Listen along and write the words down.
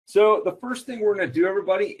So the first thing we're going to do,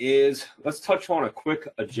 everybody, is let's touch on a quick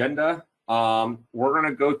agenda. We're going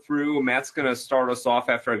to go through, Matt's going to start us off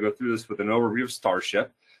after I go through this with an overview of StarShip.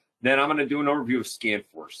 Then I'm going to do an overview of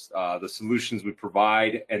Scanforce, the solutions we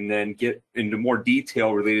provide, and then get into more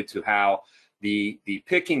detail related to how the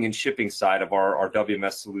picking and shipping side of our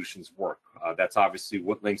WMS solutions work. That's obviously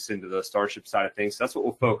what links into the StarShip side of things. So that's what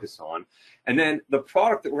we'll focus on. And then the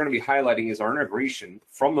product that we're going to be highlighting is our integration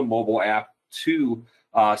from the mobile app to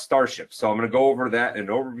StarShip. So I'm going to go over that in an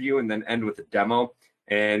overview and then end with a demo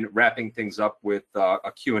and wrapping things up with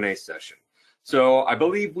a Q&A session. So I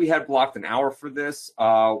believe we had blocked an hour for this.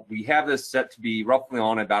 We have this set to be roughly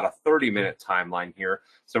on about a 30-minute timeline here.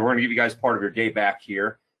 So we're going to give you guys part of your day back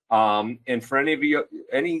here. And for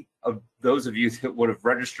any of those of you that would have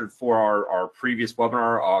registered for our previous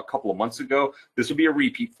webinar a couple of months ago, this will be a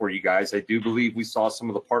repeat for you guys. I do believe we saw some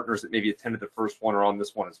of the partners that maybe attended the first one are on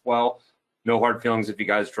this one as well. No hard feelings if you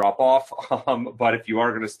guys drop off, but if you are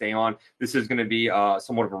going to stay on, this is going to be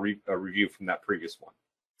somewhat of a review from that previous one.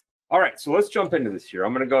 All right, so let's jump into this here.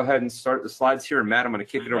 I'm going to go ahead and start the slides here, and Matt, I'm going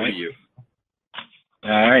to kick it over to you.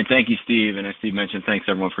 All right, thank you, Steve. And as Steve mentioned, thanks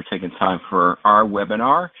everyone for taking time for our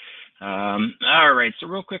webinar. All right, so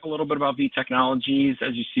real quick, a little bit about V Technologies.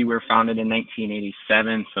 As you see, we were founded in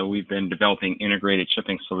 1987, so we've been developing integrated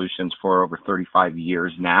shipping solutions for over 35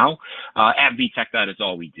 years now. At VTech, that is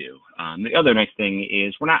all we do. The other nice thing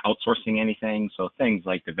is we're not outsourcing anything, so things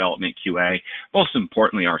like development, QA, most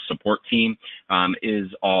importantly, our support team is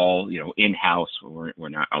all in-house. We're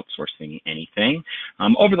not outsourcing anything.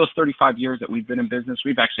 Over those 35 years that we've been in business,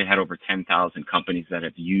 we've actually had over 10,000 companies that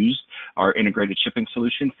have used our integrated shipping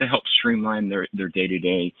solutions to help streamline their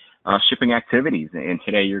day-to-day shipping activities. And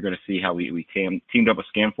today you're going to see how we teamed up with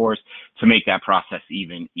Scanforce to make that process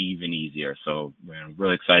even easier. So we're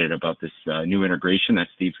really excited about this new integration that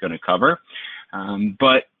Steve's going to cover.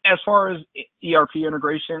 But as far as ERP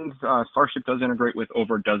integrations, StarShip does integrate with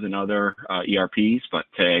over a dozen other ERPs, but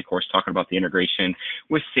today, of course, talking about the integration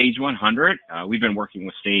with Sage 100. We've been working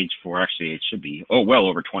with Sage for actually, it should be, well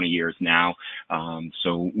over 20 years now.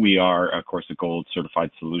 So we are, of course, a gold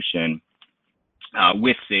certified solution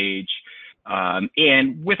with Sage.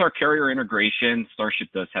 And with our carrier integration,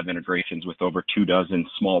 StarShip does have integrations with over 24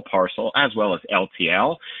 small parcel as well as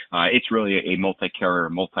LTL. It's really a multi-carrier,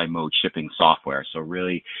 multi-mode shipping software. So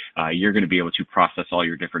really, you're going to be able to process all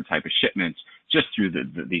your different type of shipments just through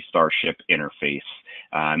the StarShip interface.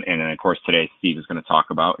 And then, of course, today Steve is going to talk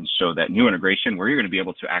about and show that new integration where you're going to be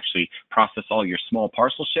able to actually process all your small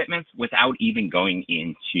parcel shipments without even going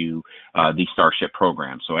into the StarShip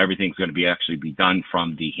program. So everything's going to be actually done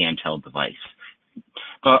from the handheld device.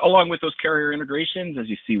 Along with those carrier integrations, as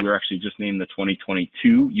you see, we're actually just named the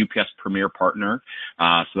 2022 UPS Premier Partner.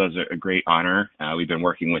 So that's a great honor. We've been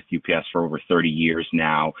working with UPS for over 30 years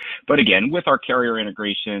now. But again, with our carrier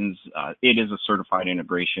integrations, it is a certified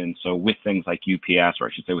integration. So with things like UPS, or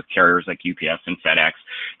I should say with carriers like UPS and FedEx,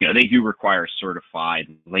 they do require a certified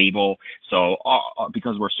label. So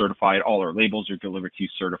because we're certified, all our labels are delivered to you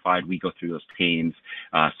certified. We go through those pains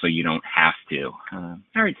so you don't have to. All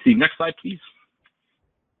right, Steve, next slide, please.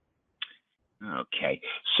 Okay,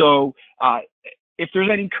 so if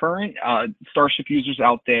there's any current StarShip users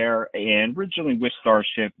out there, and originally with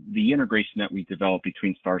StarShip, the integration that we developed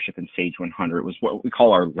between StarShip and Sage 100 was what we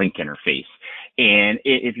call our link interface. And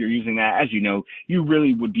if you're using that, as you know, you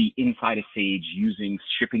really would be inside of Sage using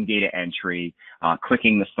shipping data entry,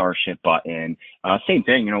 clicking the StarShip button. Same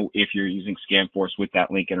thing, if you're using Scanforce with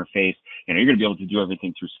that link interface, you're going to be able to do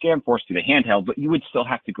everything through Scanforce, through the handheld, but you would still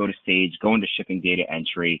have to go to Sage, go into shipping data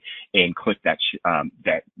entry, and click that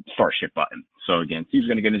StarShip button. So again, Steve's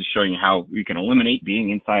going to get into showing you how we can eliminate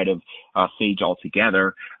being inside of Sage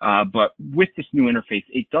altogether. But with this new interface,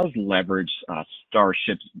 it does leverage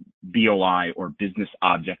StarShip's BOI or Business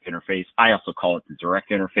Object Interface. I also call it the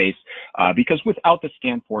direct interface because without the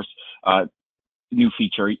Scanforce new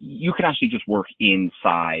feature, you can actually just work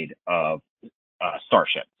inside of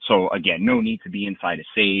StarShip. So again, no need to be inside of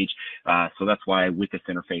Sage. So that's why with this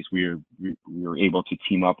interface, we were able to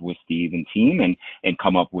team up with Steve and team and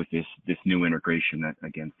come up with this new integration that,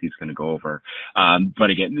 again, Steve's going to go over. But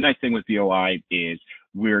again, the nice thing with BOI is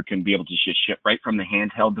we're going to be able to just ship right from the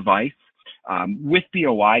handheld device. With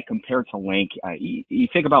BOI compared to Link, you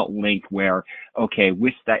think about Link where, okay,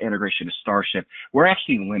 with that integration to StarShip, we're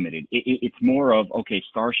actually limited. It's more of, okay,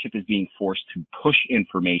 StarShip is being forced to push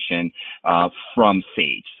information from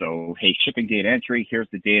Sage. So, hey, shipping data entry, here's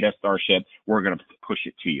the data, StarShip, we're going to push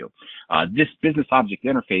it to you. This business object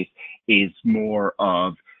interface is more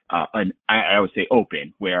of I would say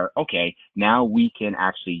open, where, okay, now we can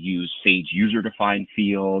actually use Sage user-defined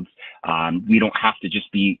fields. We don't have to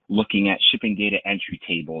just be looking at shipping data entry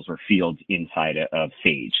tables or fields inside of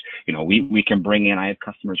Sage. You know, we can bring in, I have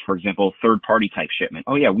customers, for example, third-party type shipment.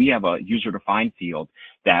 Oh yeah, we have a user-defined field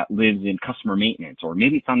that lives in customer maintenance, or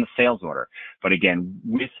maybe it's on the sales order. But again,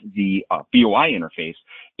 with the BOI interface,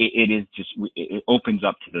 it opens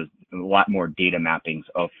up to a lot more data mappings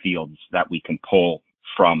of fields that we can pull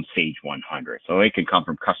from Sage 100. So it can come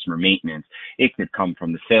from customer maintenance, it could come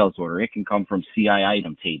from the sales order, it can come from CI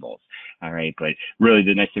item tables. All right, but really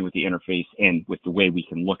the nice thing with the interface and with the way we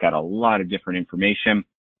can look at a lot of different information,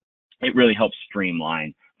 it really helps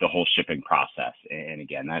streamline the whole shipping process. And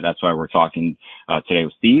again, that's why we're talking today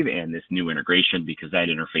with Steve and this new integration, because that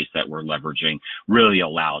interface that we're leveraging really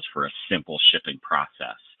allows for a simple shipping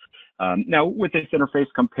process. Now, with this interface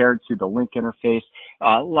compared to the Link interface,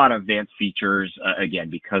 a lot of advanced features, again,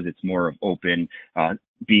 because it's more of open,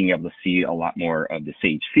 being able to see a lot more of the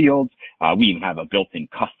Sage fields. We even have a built-in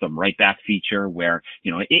custom write back feature where,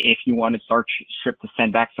 you know, if you want to StarShip to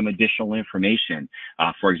send back some additional information,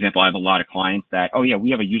 for example, I have a lot of clients that, oh yeah,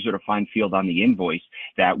 we have a user-defined field on the invoice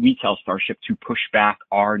that we tell StarShip to push back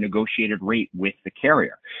our negotiated rate with the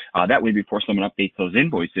carrier. That way, before someone updates those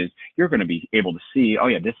invoices, you're going to be able to see, oh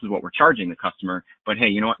yeah, this is what we're charging the customer, but hey,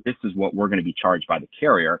 you know what, this is what we're going to be charged by the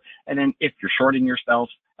carrier. And then if you're shorting yourself,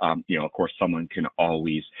 you know, of course, someone can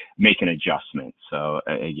always make an adjustment. So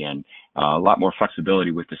again, a lot more flexibility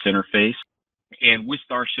with this interface. And with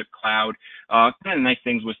StarShip Cloud, kind of the nice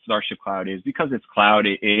things with StarShip Cloud is because it's cloud,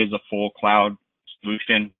 it is a full cloud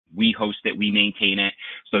solution. We host it, we maintain it.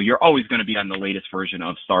 So you're always going to be on the latest version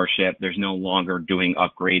of StarShip. There's no longer doing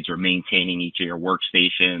upgrades or maintaining each of your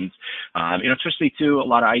workstations. You know, especially too, a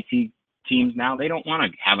lot of IT teams now, they don't want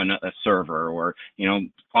to have a server or, you know,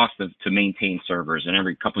 cost to maintain servers, and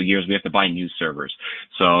every couple of years we have to buy new servers.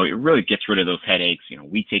 So it really gets rid of those headaches. You know,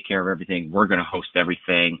 we take care of everything, we're going to host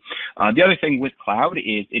everything. The other thing with cloud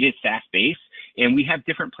is it is SaaS based, and we have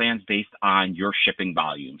different plans based on your shipping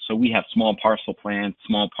volume. So we have small parcel plans,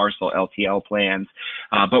 small parcel LTL plans,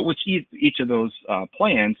 but with each of those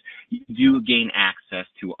plans, you do gain access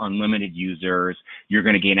to unlimited users. You're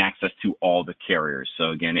going to gain access to all the carriers.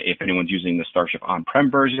 So again, if anyone's using the StarShip on-prem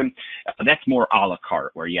version, that's more a la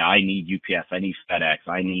carte, where yeah, I need UPS, I need FedEx,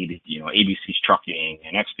 I need, you know, ABC's Trucking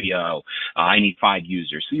and XPO, I need 5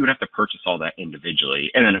 users. So you would have to purchase all that individually.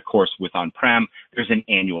 And then of course with on-prem, there's an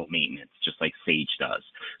annual maintenance, just like Sage does.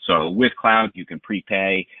 So with cloud, you can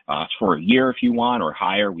prepay for a year if you want, or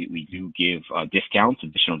higher. We do give discounts,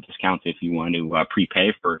 additional discounts if you want to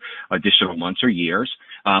prepay for additional months or years.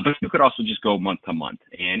 But you could also just go month to month.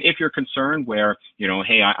 And if you're concerned where, you know,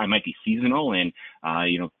 hey, I might be seasonal and,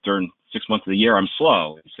 you know, during 6 months of the year, I'm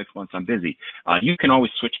slow. 6 months, I'm busy. You can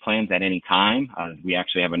always switch plans at any time. We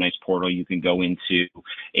actually have a nice portal you can go into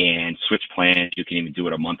and switch plans. You can even do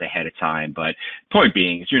it a month ahead of time. But point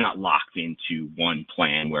being is you're not locked into one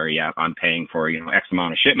plan where, yeah, I'm paying for, you know, X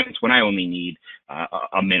amount of shipments when I only need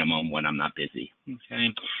a minimum when I'm not busy. Okay.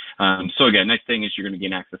 So again, nice thing is you're going to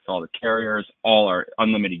gain access to all the carriers, all our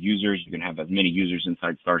unlimited users. You can have as many users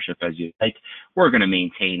inside StarShip as you like. We're going to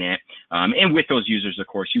maintain it. And with those users, of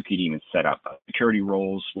course, you could even set up security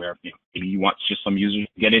roles where, you know, maybe you want just some users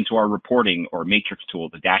to get into our reporting or matrix tool,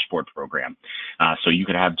 the dashboard program. So you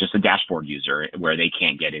could have just a dashboard user where they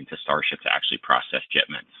can't get into StarShip to actually process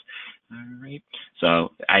shipments. All right.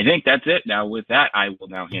 So I think that's it. Now with that, I will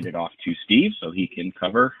now hand it off to Steve so he can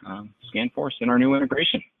cover Scanforce and our new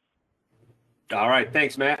integration. All right.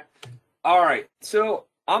 Thanks, Matt. All right. So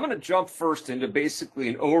I'm going to jump first into basically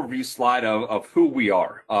an overview slide of who we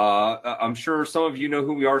are. I'm sure some of you know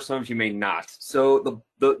who we are, some of you may not. So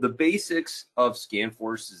the basics of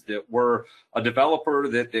Scanforce is that we're a developer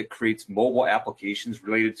that creates mobile applications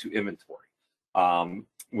related to inventory.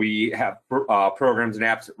 We have programs and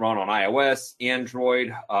apps that run on iOS,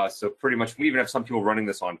 Android. So pretty much we even have some people running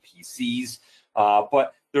this on PCs.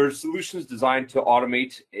 But there are solutions designed to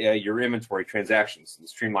automate your inventory transactions and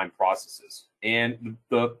streamline processes. And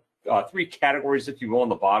the 3 categories, if you will, on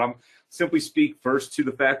the bottom, simply speak first to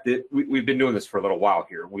the fact that we've been doing this for a little while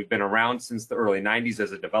here. We've been around since the early 90s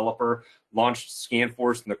as a developer, launched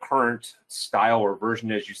Scanforce in the current style or version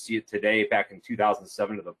as you see it today back in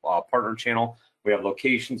 2007 to the partner channel. We have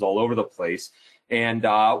locations all over the place, and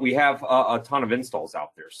we have a ton of installs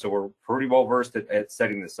out there. So we're pretty well versed at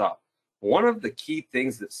setting this up. One of the key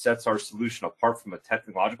things that sets our solution apart from a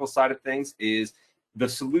technological side of things is the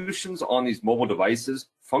solutions on these mobile devices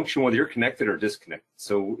function whether you're connected or disconnected.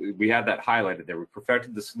 So we have that highlighted there. We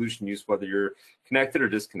perfected the solution use whether you're connected or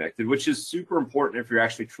disconnected, which is super important if you're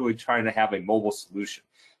actually truly trying to have a mobile solution.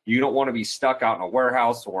 You don't want to be stuck out in a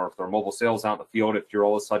warehouse, or if there are mobile sales out in the field, if you're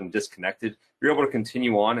all of a sudden disconnected, you're able to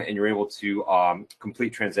continue on and you're able to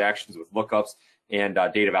complete transactions with lookups and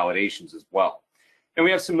data validations as well. And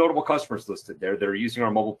we have some notable customers listed there that are using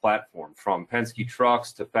our mobile platform, from Penske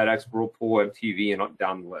Trucks to FedEx, Whirlpool, MTV, and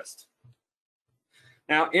down the list.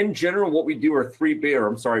 Now, in general, what we do are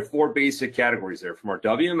four basic categories there, from our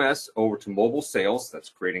WMS over to mobile sales. That's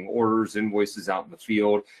creating orders, invoices out in the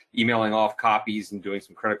field, emailing off copies and doing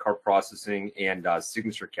some credit card processing and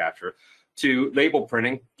signature capture, to label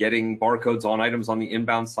printing, getting barcodes on items on the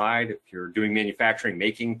inbound side, if you're doing manufacturing,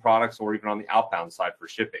 making products, or even on the outbound side for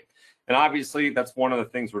shipping. And obviously, that's one of the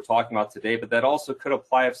things we're talking about today, but that also could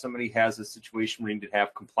apply if somebody has a situation where you need to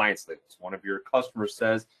have compliance labels. One of your customers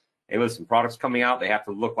says, hey, listen, products coming out, they have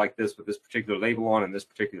to look like this with this particular label on in this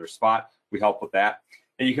particular spot. We help with that.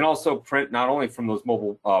 And you can also print not only from those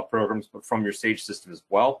mobile programs, but from your Sage system as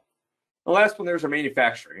well. The last one, there's our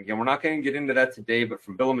manufacturing. Again, we're not going to get into that today, but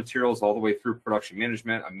from bill of materials all the way through production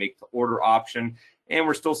management, a make to order option, and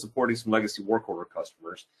we're still supporting some legacy work order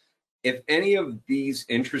customers. If any of these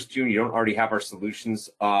interest you and you don't already have our solutions,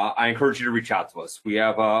 I encourage you to reach out to us. We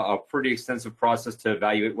have a pretty extensive process to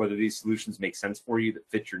evaluate whether these solutions make sense for you, that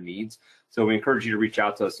fit your needs. So we encourage you to reach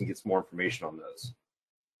out to us and get some more information on those.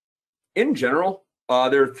 In general,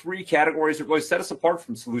 there are three categories that really set us apart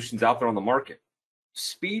from solutions out there on the market.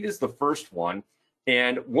 Speed is the first one.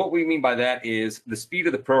 And what we mean by that is the speed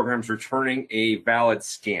of the programs returning a valid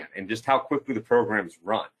scan and just how quickly the programs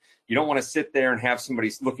run. You don't want to sit there and have somebody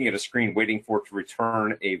looking at a screen waiting for it to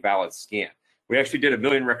return a valid scan. We actually did a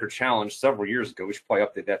million record challenge several years ago. We should probably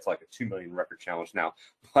update that to like a 2 million record challenge now,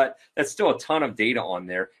 but that's still a ton of data on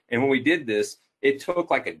there. And when we did this, it took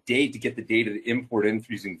like a day to get the data to import in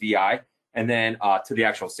using VI and then to the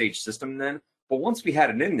actual Sage system then. But once we had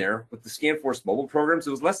it in there with the Scanforce mobile programs,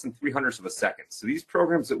 it was less than 0.03 of a second. So these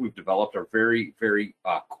programs that we've developed are very, very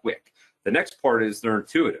quick. The next part is they're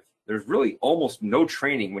intuitive. There's really almost no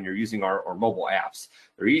training when you're using our mobile apps.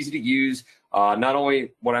 They're easy to use. Not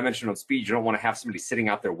only what I mentioned on speed, you don't want to have somebody sitting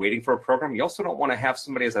out there waiting for a program. You also don't want to have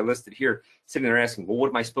somebody, as I listed here, sitting there asking, well, what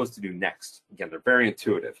am I supposed to do next? Again, they're very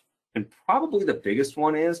intuitive. And probably the biggest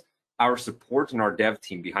one is our support and our dev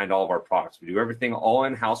team behind all of our products. We do everything all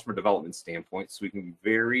in-house from a development standpoint, so we can be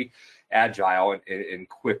very agile and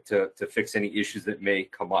quick to fix any issues that may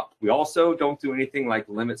come up. We also don't do anything like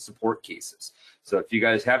limit support cases. So if you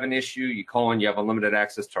guys have an issue, you call in, you have unlimited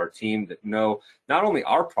access to our team that know not only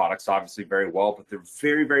our products obviously very well, but they're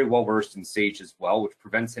very, very well versed in Sage as well, which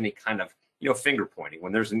prevents any kind of finger pointing.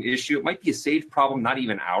 When there's an issue, it might be a Sage problem, not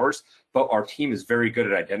even ours, but our team is very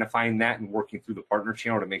good at identifying that and working through the partner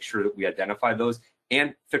channel to make sure that we identify those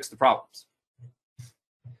and fix the problems.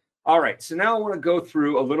 All right, so now I want to go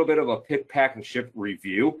through a little bit of a pick, pack, and ship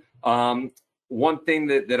review. One thing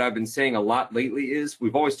that I've been saying a lot lately is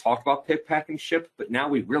we've always talked about pick, pack, and ship, but now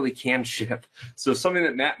we really can ship. So something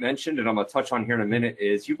that Matt mentioned, and I'm going to touch on here in a minute,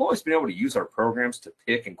 is you've always been able to use our programs to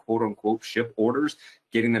pick and quote unquote ship orders,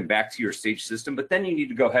 getting them back to your Sage system, but then you need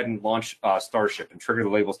to go ahead and launch StarShip and trigger the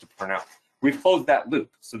labels to print out. We've closed that loop.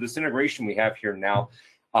 So this integration we have here now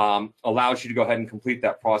allows you to go ahead and complete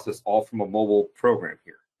that process all from a mobile program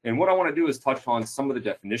here. And what I want to do is touch on some of the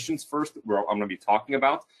definitions first that I'm going to be talking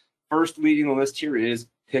about. First, leading the list here is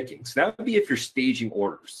picking. So that would be if you're staging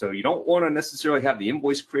orders. So you don't want to necessarily have the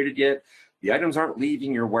invoice created yet. The items aren't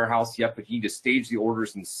leaving your warehouse yet, but you need to stage the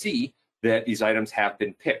orders and see that these items have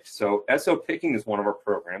been picked. So SO picking is one of our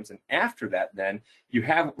programs. And after that, then you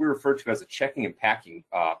have what we refer to as a checking and packing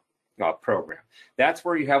program. That's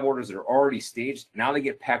where you have orders that are already staged. Now they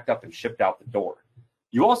get packed up and shipped out the door.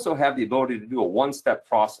 You also have the ability to do a one-step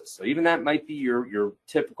process. So even that might be your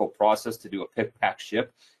typical process to do a pick, pack,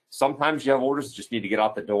 ship. Sometimes you have orders that just need to get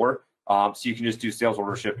out the door, so you can just do sales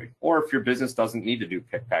order shipping. Or if your business doesn't need to do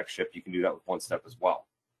pick, pack, ship, you can do that with one step as well.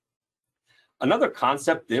 Another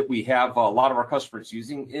concept that we have a lot of our customers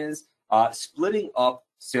using is splitting up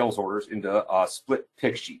sales orders into split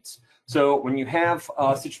pick sheets. So when you have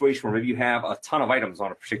a situation where maybe you have a ton of items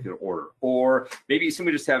on a particular order, or maybe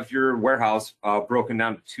somebody just have your warehouse broken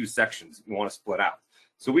down to 2 sections that you want to split out.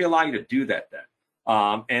 So we allow you to do that then.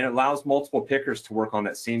 And it allows multiple pickers to work on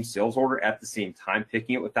that same sales order at the same time,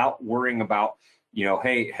 picking it without worrying about,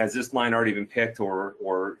 hey, has this line already been picked,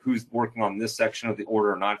 or who's working on this section of the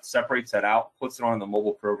order or not. It separates that out, puts it on the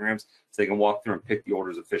mobile programs so they can walk through and pick the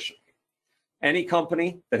orders efficiently. Any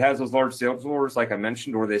company that has those large sales orders, like I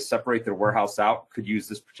mentioned, or they separate their warehouse out, could use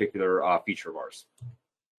this particular feature of ours.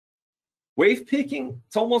 Wave picking,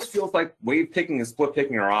 it almost feels like wave picking and split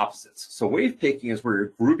picking are opposites. So wave picking is where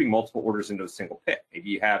you're grouping multiple orders into a single pick.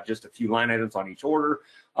 Maybe you have just a few line items on each order,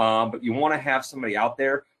 but you want to have somebody out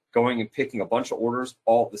there going and picking a bunch of orders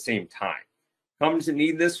all at the same time. Companies that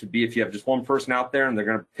need this would be if you have just one person out there and they're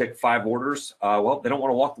going to pick 5 orders. Well, they don't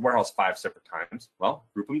want to walk the warehouse 5 separate times. Well,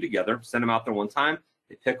 group them together, send them out there one time.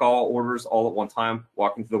 They pick all orders all at one time,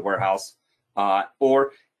 walk into the warehouse.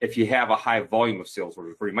 Or if you have a high volume of sales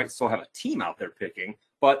orders where you might still have a team out there picking,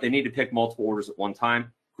 but they need to pick multiple orders at one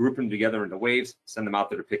time, group them together into waves, send them out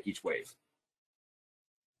there to pick each wave.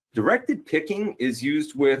 Directed picking is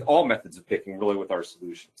used with all methods of picking, really, with our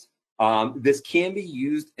solutions. This can be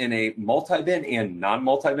used in a multi-bin and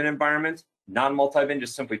non-multi-bin environment. Non-multi-bin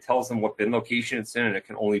just simply tells them what bin location it's in, and it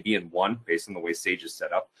can only be in one based on the way Sage is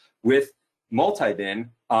set up. With multi-bin,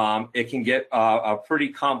 it can get pretty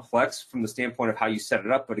complex from the standpoint of how you set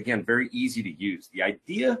it up, but again, very easy to use. The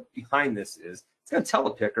idea behind this is it's going to tell the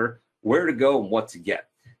picker where to go and what to get.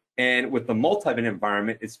 And with the multi-bin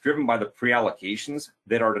environment, it's driven by the pre-allocations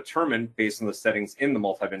that are determined based on the settings in the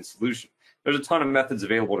multi-bin solution. There's a ton of methods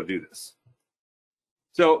available to do this.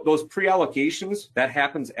 So those pre-allocations, that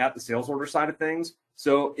happens at the sales order side of things.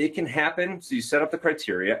 So it can happen, so you set up the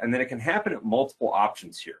criteria, and then it can happen at multiple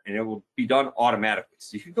options here, and it will be done automatically.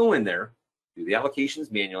 So you can go in there, do the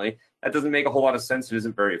allocations manually. That doesn't make a whole lot of sense. It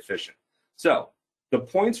isn't very efficient. So the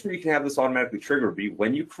points where you can have this automatically trigger would be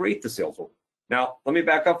when you create the sales order. Now, let me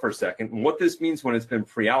back up for a second. And what this means when it's been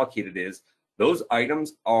pre-allocated is those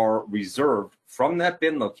items are reserved from that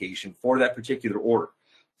bin location for that particular order.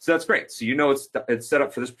 So that's great. So you know it's set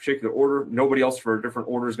up for this particular order. Nobody else for a different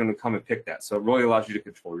order is going to come and pick that. So it really allows you to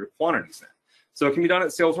control your quantities then. So it can be done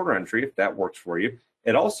at sales order entry if that works for you.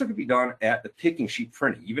 It also can be done at the picking sheet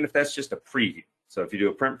printing, even if that's just a preview. So if you do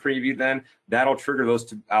a print preview, then that'll trigger those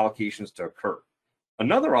two allocations to occur.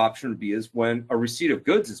 Another option would be is when a receipt of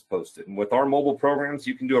goods is posted. And with our mobile programs,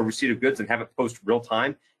 you can do a receipt of goods and have it post real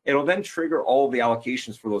time. It'll then trigger all of the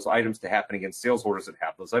allocations for those items to happen against sales orders that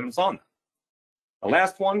have those items on them. The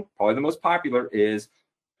last one, probably the most popular, is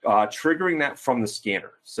triggering that from the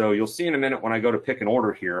scanner. So you'll see in a minute when I go to pick an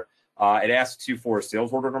order here, it asks you for a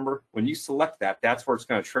sales order number. When you select that, that's where it's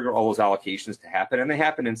going to trigger all those allocations to happen, and they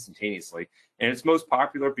happen instantaneously. And it's most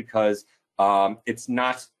popular because it's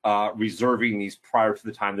not reserving these prior to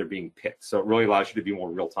the time they're being picked. So it really allows you to be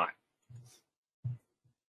more real time.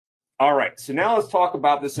 All right, so now let's talk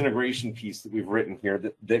about this integration piece that we've written here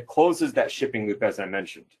that closes that shipping loop, as I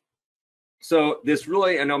mentioned. So this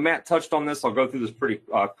really, I know Matt touched on this. I'll go through this pretty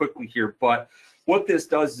quickly here, but what this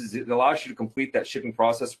does is it allows you to complete that shipping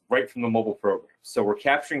process right from the mobile program. So we're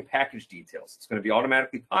capturing package details. It's going to be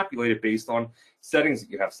automatically populated based on settings that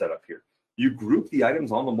you have set up here. You group the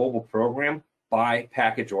items on the mobile program by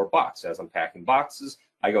package or box. As I'm packing boxes,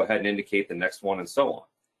 I go ahead and indicate the next one and so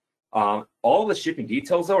on. All the shipping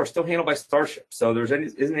details, though, are still handled by StarShip, so there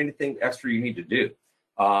isn't anything extra you need to do.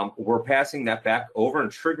 We're passing that back over and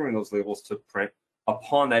triggering those labels to print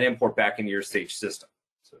upon that import back into your Sage system.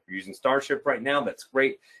 So if you're using StarShip right now, that's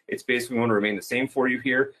great. It's basically going to remain the same for you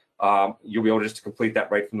here. You'll be able just to complete that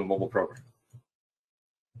right from the mobile program.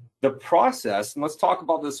 The process, and let's talk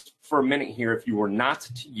about this for a minute here if you were not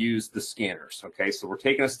to use the scanners, okay? So we're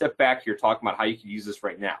taking a step back here, talking about how you can use this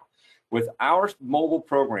right now. With our mobile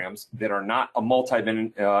programs that are not a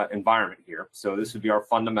multi-bin environment here, so this would be our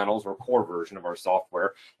fundamentals or core version of our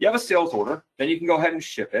software, you have a sales order, then you can go ahead and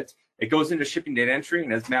ship it. It goes into shipping data entry,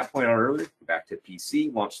 and as Matt pointed out earlier, go back to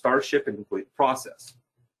PC, launch StarShip, and complete the process.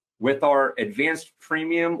 With our advanced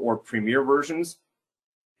premium or premier versions,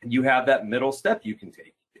 you have that middle step you can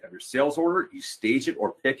take. You have your sales order, you stage it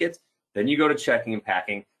or pick it, then you go to checking and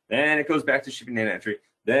packing, then it goes back to shipping data entry,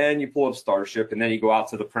 then you pull up StarShip, and then you go out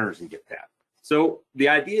to the printers and get that. So the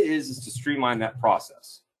idea is to streamline that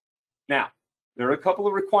process. Now, there are a couple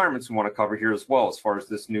of requirements we want to cover here as well as far as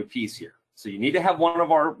this new piece here. So you need to have one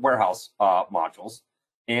of our warehouse modules,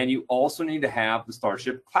 and you also need to have the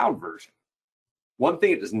StarShip CLOUD version. One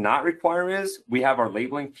thing it does not require is we have our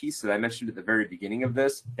labeling piece that I mentioned at the very beginning of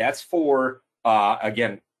this. That's for,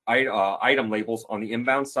 again, item labels on the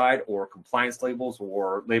inbound side or compliance labels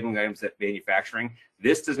or labeling items at manufacturing.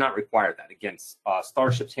 This does not require that. Again,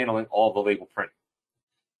 StarShip's handling all the label printing.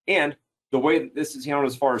 And the way that this is handled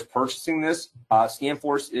as far as purchasing this,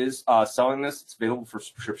 Scanforce is selling this. It's available for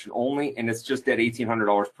subscription only, and it's just at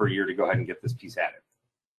 $1,800 per year to go ahead and get this piece added.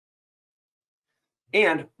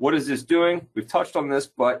 And what is this doing? We've touched on this,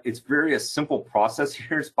 but it's a simple process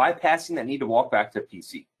here. It's bypassing that need to walk back to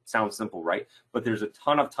PC. Sounds simple, right? But there's a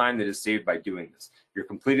ton of time that is saved by doing this. You're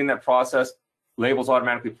completing that process, labels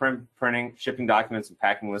automatically printing, shipping documents, and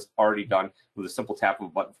packing lists already done with a simple tap of a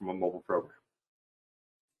button from a mobile program.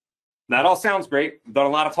 That all sounds great. We've done a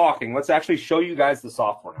lot of talking. Let's actually show you guys the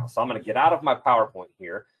software now. So I'm going to get out of my PowerPoint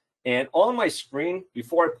here, And on my screen,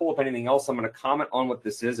 before I pull up anything else, I'm going to comment on what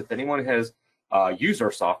this is. If anyone has used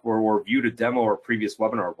our software or viewed a demo or previous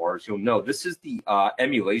webinar of ours, you'll know this is the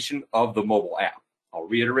emulation of the mobile app. I'll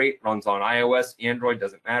reiterate, runs on iOS, Android,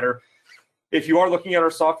 doesn't matter. If you are looking at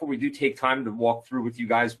our software, we do take time to walk through with you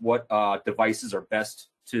guys what devices are best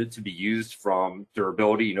to be used, from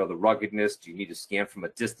durability, you know, the ruggedness, do you need to scan from a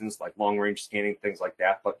distance, like long range scanning, things like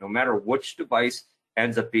that. But no matter which device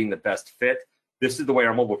ends up being the best fit, this is the way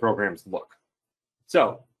our mobile programs look.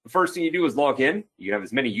 So the first thing you do is log in. You can have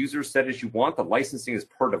as many users set as you want. The licensing is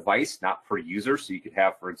per device, not per user. So you could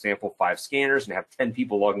have, for example, 5 scanners and have 10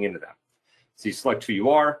 people logging into them. So you select who you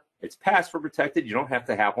are. It's password protected. You don't have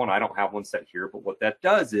to have one. I don't have one set here. But what that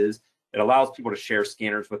does is it allows people to share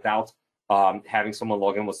scanners without having someone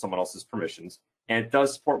log in with someone else's permissions. And it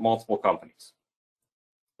does support multiple companies.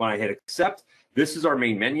 When I hit accept, this is our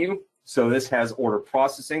main menu. So this has order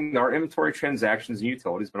processing. There are inventory, transactions, and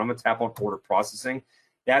utilities, but I'm going to tap on order processing.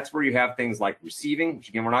 That's where you have things like receiving, which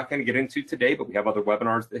again, we're not going to get into today, but we have other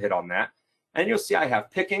webinars that hit on that. And you'll see I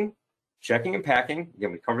have picking, checking and packing.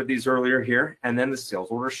 Again, we covered these earlier here, and then the sales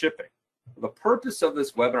order shipping. For the purpose of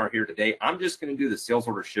this webinar here today, I'm just going to do the sales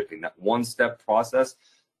order shipping, that one-step process,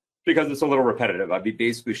 because it's a little repetitive. I'd be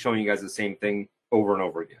basically showing you guys the same thing over and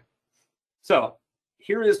over again. So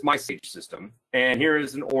here is my Sage system, and here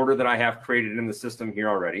is an order that I have created in the system here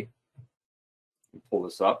already. Let me pull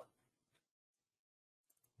this up.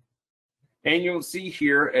 And you'll see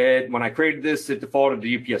here, when I created this, it defaulted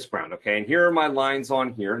to UPS ground, okay? And here are my lines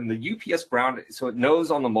on here. And the UPS ground, so it knows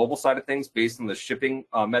on the mobile side of things, based on the shipping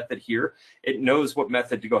method here, it knows what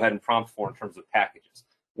method to go ahead and prompt for in terms of packages.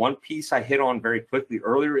 One piece I hit on very quickly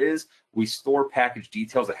earlier is we store package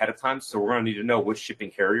details ahead of time, so we're going to need to know which shipping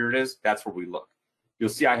carrier it is. That's where we look. You'll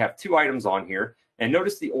see I have 2 items on here, and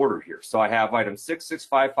notice the order here. So I have item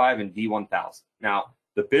 6655 and D1000. Now,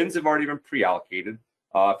 the bins have already been pre-allocated.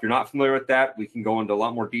 If you're not familiar with that, we can go into a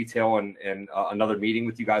lot more detail in another meeting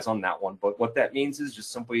with you guys on that one. But what that means is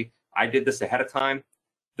just simply, I did this ahead of time.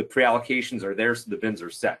 The pre-allocations are there, so the bins are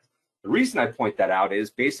set. The reason I point that out is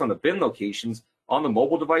based on the bin locations, on the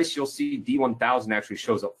mobile device, you'll see D1000 actually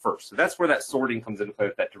shows up first. So that's where that sorting comes into play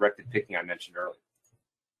with that directed picking I mentioned earlier.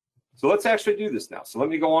 So let's actually do this now. So let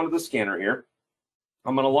me go onto the scanner here.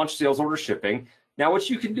 I'm going to launch sales order shipping. Now what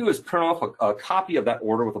you can do is print off a copy of that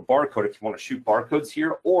order with a barcode if you want to shoot barcodes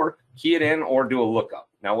here, or key it in or do a lookup.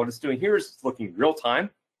 Now what it's doing here is it's looking real time,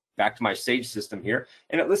 back to my Sage system here,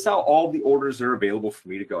 and it lists out all the orders that are available for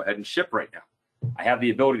me to go ahead and ship right now. I have the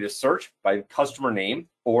ability to search by customer name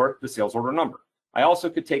or the sales order number. I also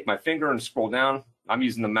could take my finger and scroll down. I'm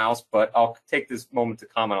using the mouse, but I'll take this moment to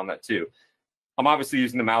comment on that too. I'm obviously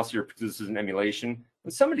using the mouse here because this is an emulation.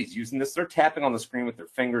 When somebody's using this, they're tapping on the screen with their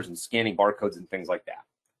fingers and scanning barcodes and things like that.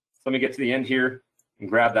 So let me get to the end here and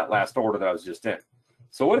grab that last order that I was just in.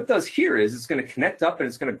 So what it does here is it's going to connect up and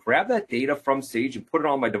it's going to grab that data from Sage and put it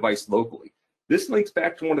on my device locally. This links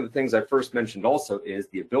back to one of the things I first mentioned also, is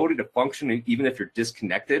the ability to function even if you're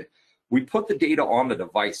disconnected. We put the data on the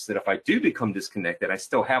device so that if I do become disconnected, I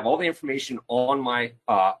still have all the information on my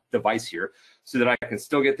device here so that I can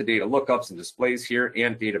still get the data lookups and displays here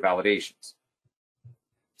and data validations.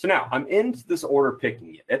 So now I'm into this order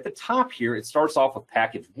picking it. At the top here, it starts off with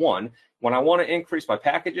package 1. When I want to increase my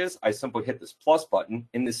packages, I simply hit this plus button.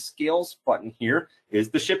 And this scales button here is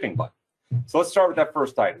the shipping button. So let's start with that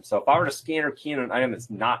first item. So if I were to scan or key in an item that's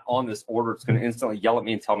not on this order, it's going to instantly yell at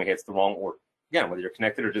me and tell me, hey, it's the wrong order. Again, whether you're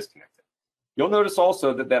connected or disconnected. You'll notice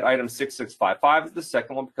also that that item 6655 is the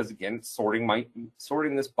second one because, again, it's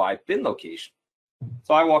sorting this by bin location.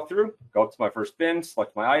 So I walk through, go up to my first bin,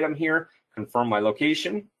 select my item here, confirm my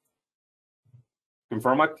location,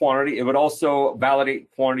 confirm my quantity. It would also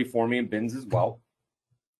validate quantity for me in bins as well.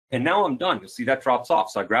 And now I'm done. You'll see that drops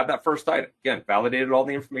off. So I grab that first item. Again, validated all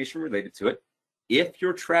the information related to it. If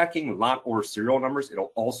you're tracking lot or serial numbers,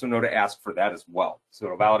 it'll also know to ask for that as well. So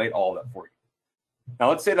it'll validate all of that for you. Now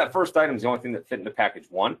let's say that first item is the only thing that fit into package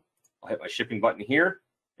 1. I'll hit my shipping button here.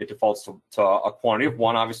 It defaults to a quantity of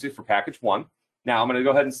 1, obviously, for package 1. Now I'm going to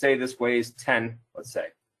go ahead and say this weighs 10, let's say.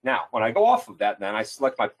 Now, when I go off of that, then I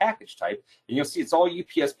select my package type, and you'll see it's all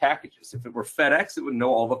UPS packages. If it were FedEx, it would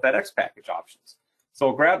know all the FedEx package options. So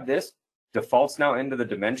I'll grab this, defaults now into the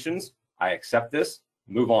dimensions. I accept this,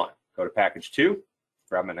 move on. Go to package 2,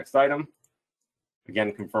 grab my next item.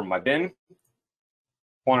 Again, confirm my bin,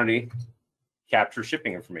 quantity, capture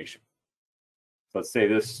shipping information. So let's say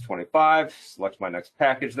this is 25, select my next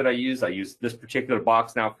package that I use. I use this particular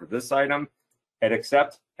box now for this item, hit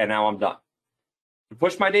accept, and now I'm done. To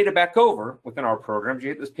push my data back over within our program,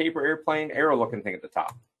 you get this paper airplane arrow looking thing at the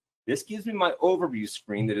top. This gives me my overview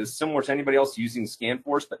screen that is similar to anybody else using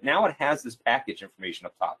Scanforce, but now it has this package information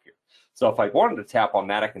up top here. So if I wanted to tap on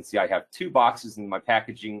that, I can see I have 2 boxes in my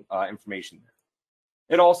packaging information there.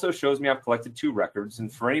 It also shows me I've collected 2 records.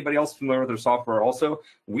 And for anybody else familiar with our software also,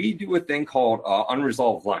 we do a thing called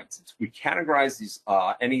unresolved lines. We categorize these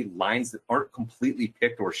any lines that aren't completely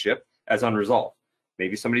picked or shipped as unresolved.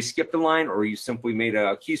 Maybe somebody skipped a line or you simply made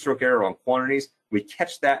a keystroke error on quantities. We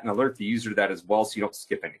catch that and alert the user to that as well so you don't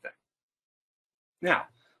skip anything. Now,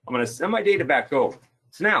 I'm going to send my data back over.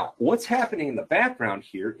 So now, what's happening in the background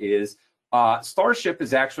here is StarShip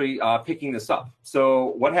is actually picking this up. So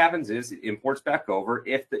what happens is it imports back over.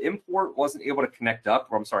 If the import wasn't able to connect up,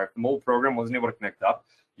 or I'm sorry, if the mobile program wasn't able to connect up,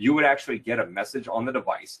 you would actually get a message on the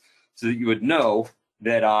device so that you would know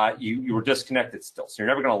that you were disconnected still. So you're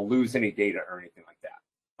never going to lose any data or anything like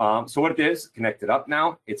that. So what it is, connected up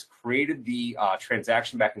now, it's created the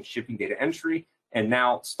transaction back in shipping data entry, and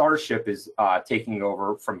now StarShip is taking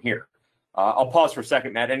over from here. I'll pause for a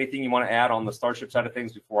second, Matt. Anything you want to add on the StarShip side of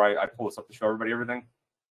things before I pull this up to show everybody everything?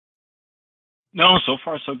 No, so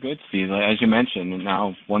far so good, Steve. As you mentioned, and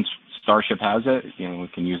now once StarShip has it, we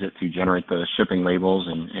can use it to generate the shipping labels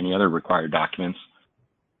and any other required documents.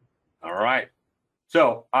 All right.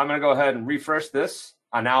 So I'm going to go ahead and refresh this.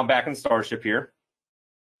 Now I'm back in StarShip here.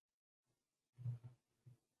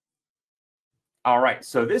 All right,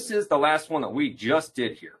 so this is the last one that we just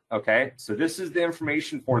did here, okay? So this is the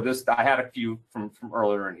information for this. I had a few from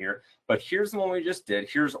earlier in here, but here's the one we just did.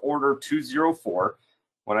 Here's order 204.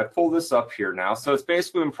 When I pull this up here now, so it's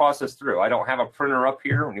basically been processed through. I don't have a printer up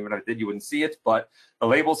here, and even if I did, you wouldn't see it, but the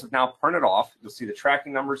labels have now printed off. You'll see the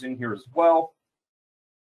tracking numbers in here as well.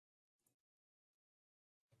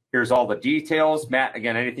 Here's all the details. Matt,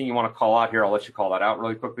 again, anything you want to call out here, I'll let you call that out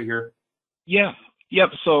really quickly here. Yeah. Yep.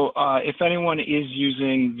 So if anyone is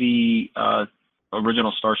using the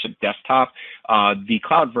original StarShip desktop, the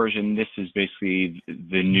cloud version, this is basically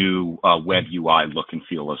the new web UI look and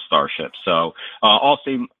feel of StarShip. So all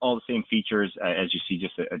the same features as you see,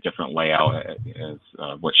 just a different layout as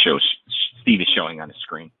what Steve is showing on his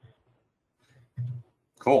screen.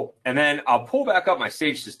 Cool. And then I'll pull back up my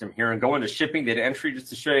Sage system here and go into shipping data entry just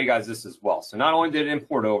to show you guys this as well. So not only did it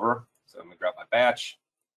import over, so I'm going to grab my batch.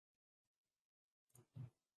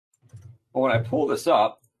 But when I pull this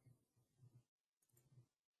up,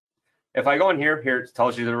 if I go in here, it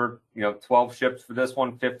tells you there were 12 ships for this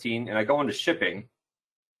one, 15, and I go into shipping,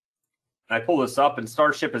 and I pull this up, and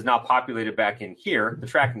StarShip is now populated back in here, the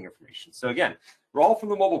tracking information. So again, we're all from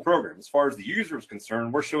the mobile program. As far as the user is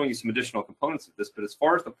concerned, we're showing you some additional components of this, but as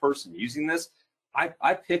far as the person using this,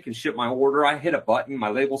 I pick and ship my order, I hit a button, my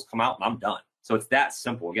labels come out, and I'm done. So it's that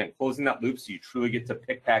simple. Again, closing that loop so you truly get to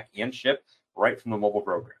pick, pack, and ship right from the mobile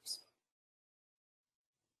programs.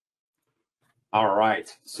 All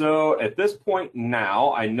right, so at this point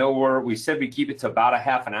now, I know where we said we keep it to about a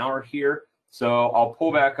half an hour here. So I'll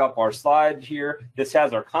pull back up our slide here. This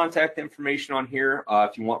has our contact information on here.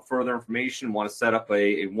 If you want further information, want to set up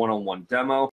a one-on-one demo,